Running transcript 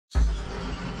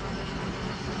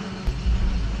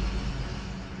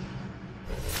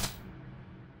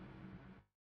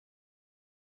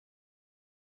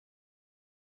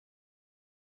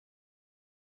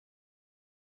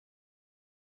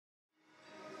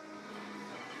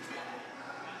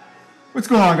What's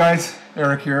going on, guys?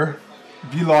 Eric here.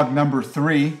 Vlog number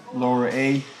 3, lower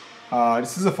A.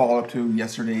 This is a follow-up to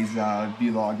yesterday's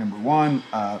vlog number 1,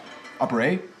 upper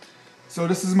A. So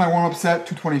this is my warm-up set,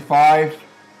 225.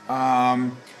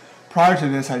 Prior to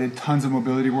this, I did tons of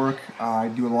mobility work. I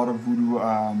do a lot of voodoo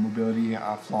mobility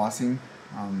flossing.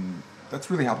 That's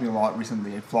really helped me a lot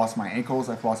recently. I floss my ankles,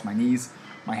 I floss my knees,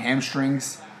 my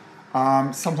hamstrings,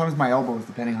 sometimes my elbows,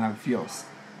 depending on how it feels.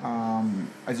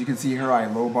 As you can see here, I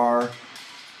low bar.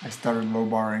 I started low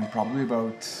barring probably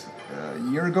about a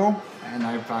year ago, and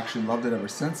I've actually loved it ever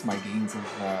since. My gains of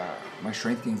my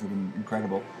strength gains have been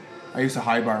incredible. I used to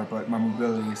high bar, but my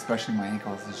mobility, especially my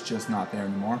ankles, is just not there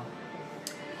anymore.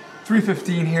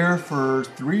 315 here for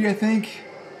 3, I think.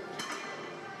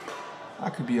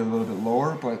 That could be a little bit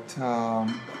lower, but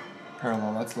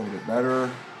parallel, that's a little bit better.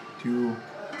 2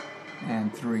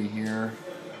 and 3 here.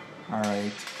 All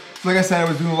right. So like I said,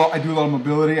 I do a lot of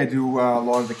mobility. I do a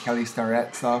lot of the Kelly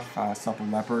Starrett stuff, supple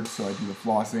leopard. So I do the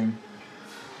flossing.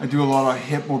 I do a lot of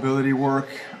hip mobility work.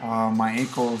 My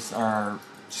ankles are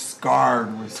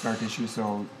scarred with scar tissue,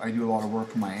 so I do a lot of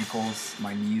work on my ankles,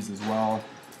 my knees as well.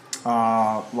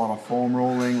 A lot of foam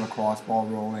rolling, lacrosse ball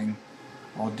rolling.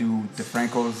 I'll do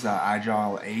DeFranco's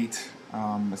Agile 8,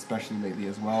 especially lately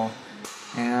as well.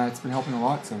 And it's been helping a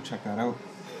lot, so check that out.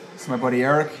 This is my buddy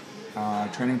Eric,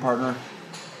 training partner.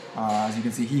 As you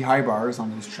can see, he high bars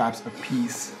on those traps a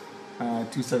piece,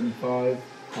 275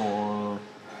 for,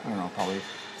 I don't know, probably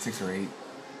 6 or 8.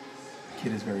 The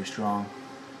kid is very strong.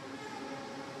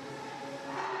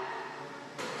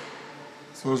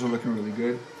 So those are looking really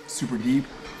good, super deep.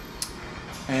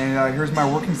 And here's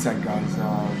my working set, guys.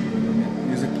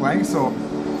 Music playing, so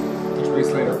touch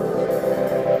base later.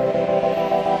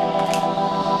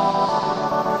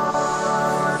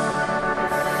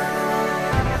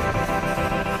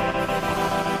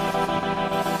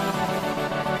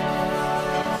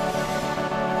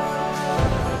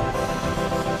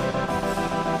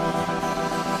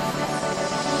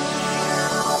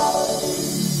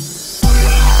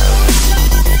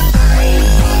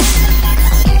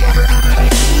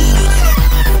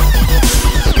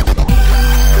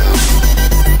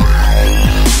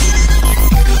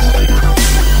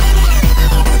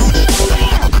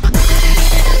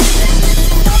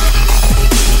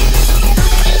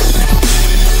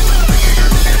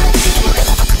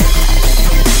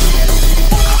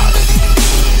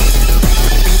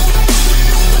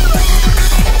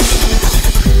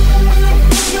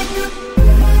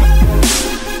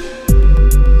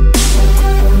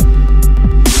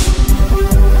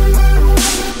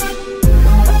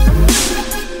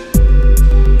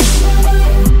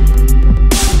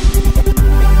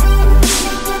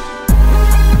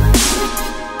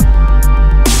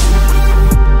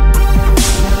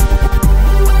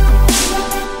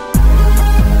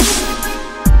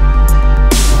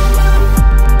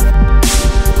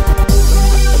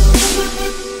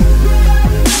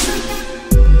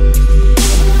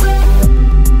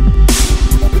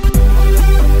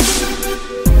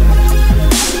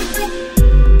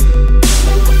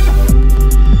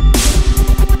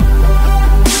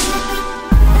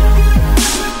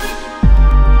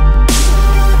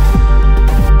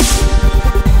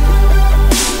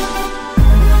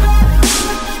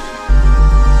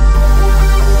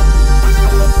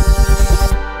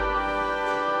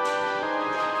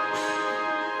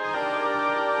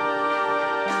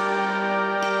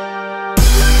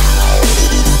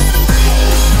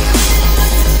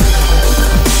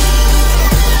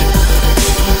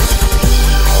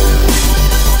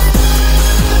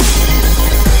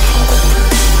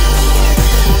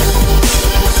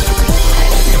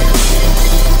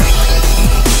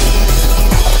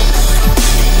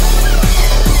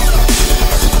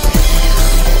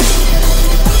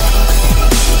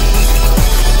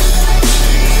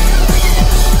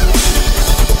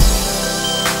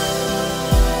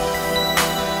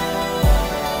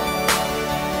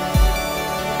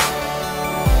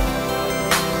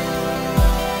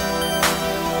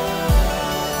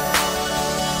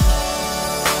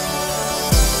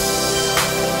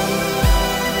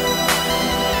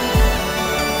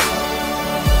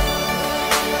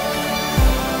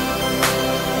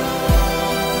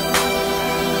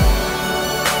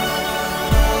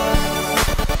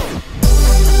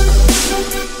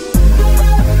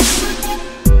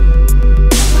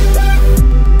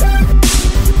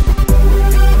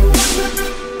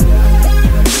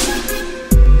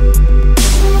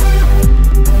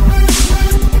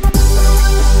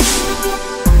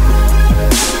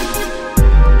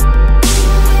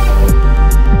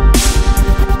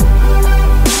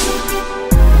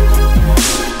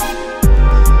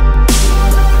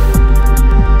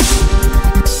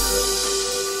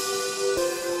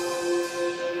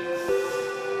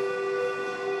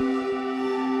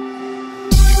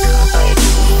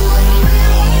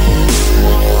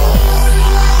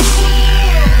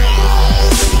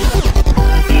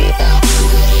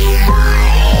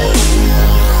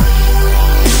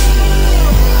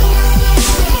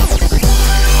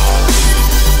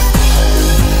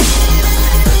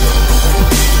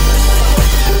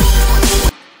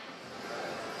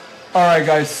 Alright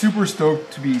guys, super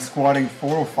stoked to be squatting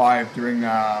 405 during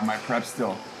my prep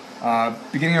still.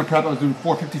 Beginning of prep I was doing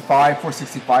 455,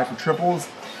 465 for triples,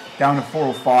 down to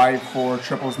 405 for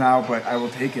triples now, but I will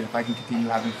take it if I can continue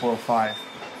having 405.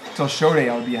 Till show day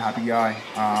I'll be a happy guy.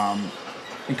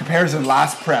 In comparison to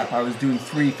last prep, I was doing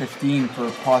 315 for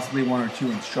possibly 1 or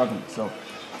 2 and struggling, so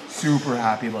super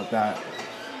happy about that.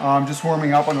 Just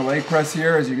warming up on the leg press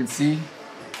here, as you can see.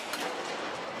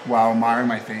 Wow, admiring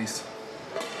my face.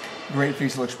 Great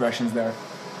facial expressions there.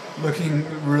 Looking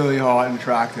really hot and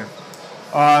attractive.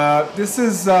 This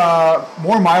is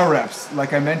more Myoreps,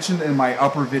 like I mentioned in my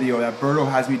upper video that Berto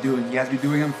has me doing. He has me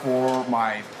doing them for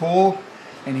my pull,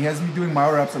 and he has me doing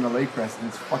Myoreps on the leg press, and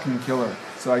it's fucking killer.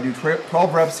 So I do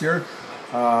 12 reps here,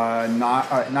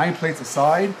 9 plates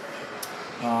aside.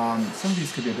 Some of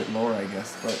these could be a bit lower, I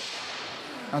guess, but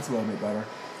that's a little bit better.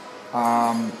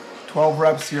 12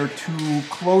 reps here, too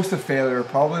close to failure,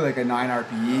 probably like a 9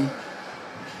 RPE.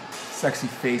 Sexy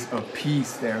face of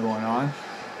peace there going on.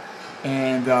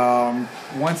 And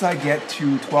once I get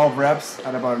to 12 reps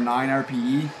at about a 9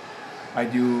 RPE, I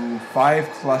do 5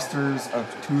 clusters of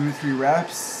 2 to 3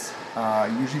 reps,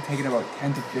 usually taking about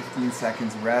 10 to 15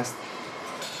 seconds rest.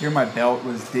 Here my belt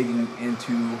was digging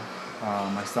into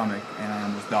my stomach and I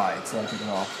almost died, so I took it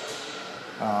off.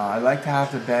 I like to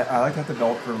have the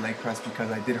belt for leg press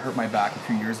because I did hurt my back a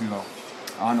few years ago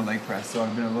on the leg press, so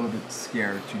I've been a little bit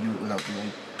scared to do it without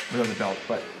the belt.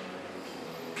 But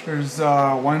there's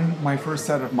my first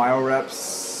set of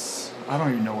Myoreps. I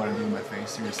don't even know what I'm doing with my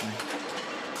face, seriously.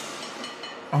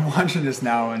 I'm watching this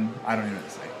now and I don't even know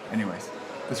what to say. Anyways,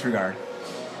 disregard.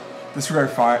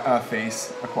 Disregard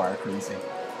face, acquire currency.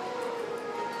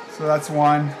 So that's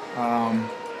one. I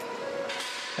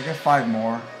got 5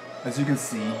 more. As you can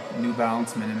see, New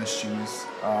Balance Minimus shoes.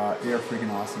 They are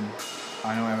freaking awesome.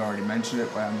 I know I've already mentioned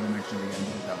it, but I'm going to mention it again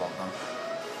because I love them.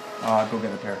 Go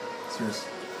get a pair.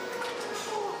 Seriously.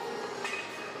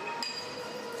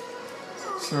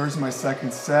 So there's my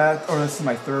second set, or this is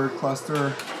my third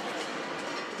cluster.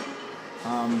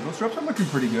 Those reps are looking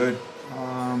pretty good.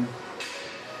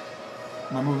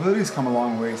 My mobility's come a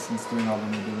long way since doing all the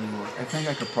mobility work. I think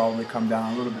I could probably come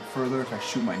down a little bit further if I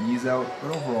shoot my knees out,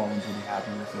 but overall I'm pretty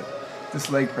happy with it. This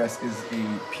leg press is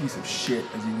a piece of shit,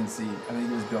 as you can see. I think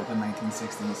it was built in the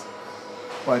 1960s.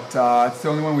 But it's the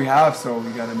only one we have, so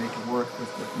we gotta make it work with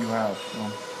what you have.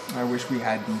 Well, I wish we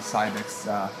had the Cybex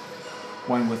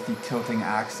one with the tilting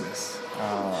axis.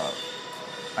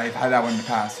 I've had that one in the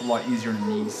past, a lot easier on the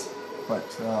knees, but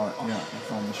yeah, that's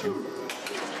not an issue.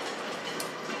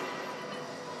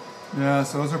 Yeah,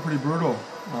 so those are pretty brutal.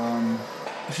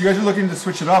 If you guys are looking to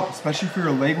switch it up, especially for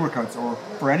your leg workouts or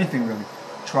for anything really,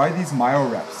 try these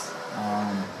Myoreps.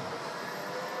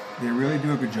 They really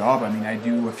do a good job. I mean, I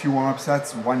do a few warm-up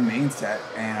sets, 1 main set,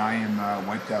 and I am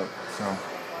wiped out. So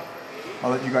I'll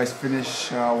let you guys finish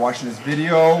watching this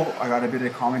video. I got a bit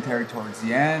of commentary towards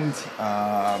the end.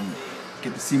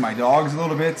 Get to see my dogs a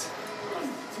little bit.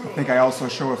 I think I also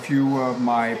show a few of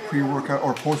my pre-workout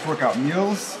or post-workout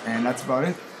meals, and that's about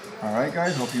it. Alright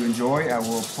guys, hope you enjoy. I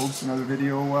will post another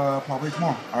video probably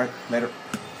tomorrow. Alright, later.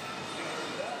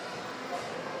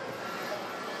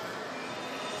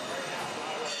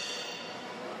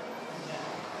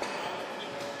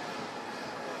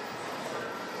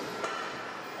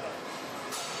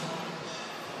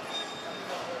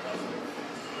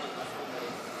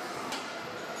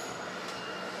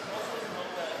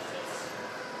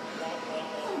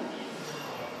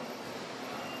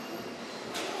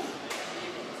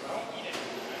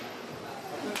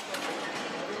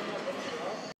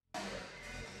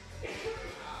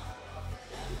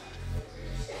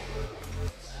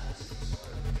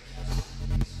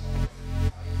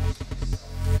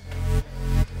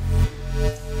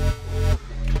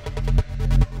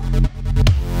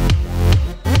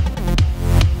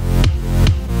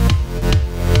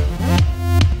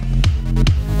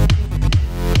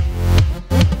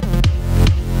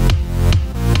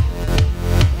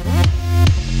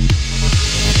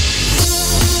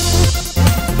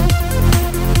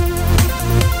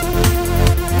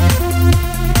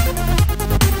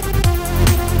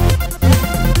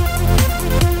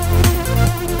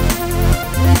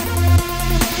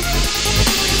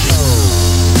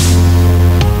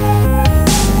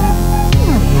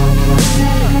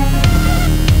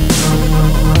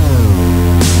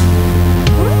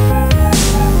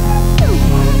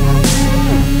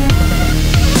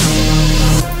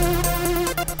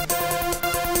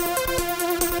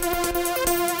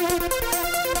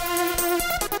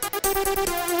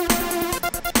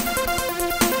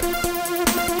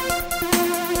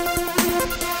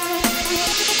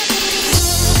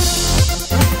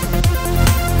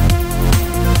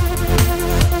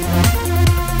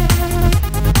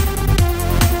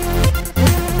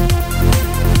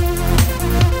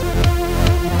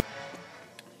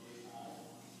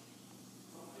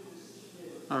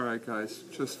 guys,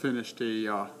 just finished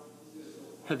a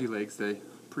heavy legs day.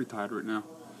 Pretty tired right now.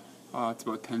 It's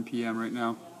about 10 p.m. right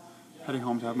now. Heading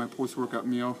home to have my post-workout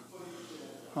meal.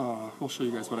 We'll show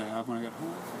you guys what I have when I get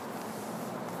home.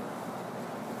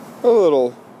 A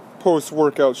little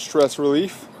post-workout stress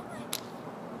relief.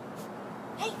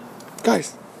 Hey.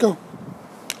 Guys, go.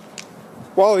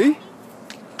 Wally.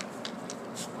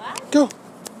 What? Go.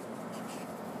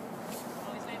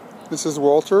 This is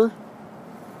Walter.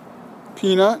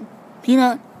 Peanut.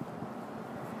 Peanut.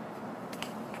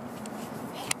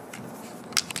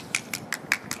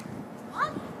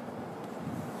 What?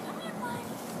 Come here, buddy.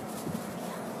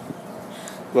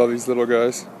 Love these little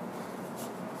guys.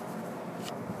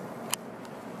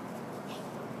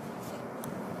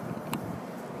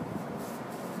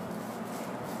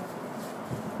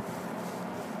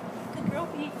 Good girl,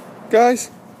 Pete. Guys.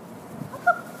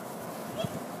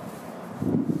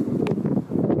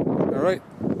 Alright.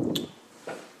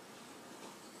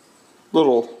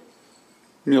 Little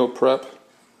meal prep.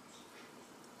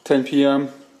 10 p.m.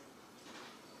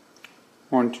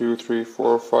 1, 2, 3,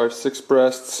 4, 5, 6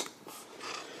 breasts.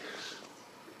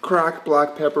 Cracked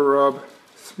black pepper rub.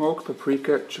 Smoked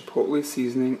paprika chipotle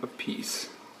seasoning of peace.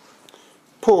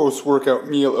 Post-workout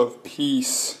meal of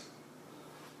peace.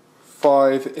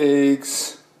 5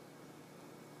 eggs.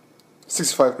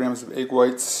 65 grams of egg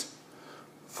whites.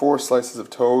 4 slices of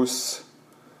toast.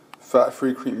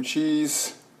 Fat-free cream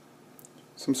cheese.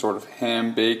 Some sort of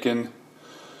ham, bacon.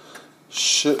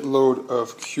 Shitload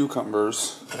of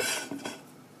cucumbers.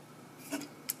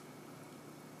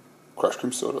 Crushed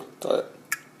cream soda. Diet.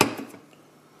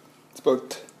 It's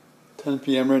about 10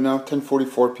 p.m. right now.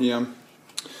 10:44 p.m.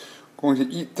 Going to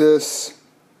eat this.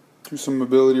 Do some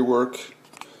mobility work.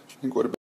 And go to bed.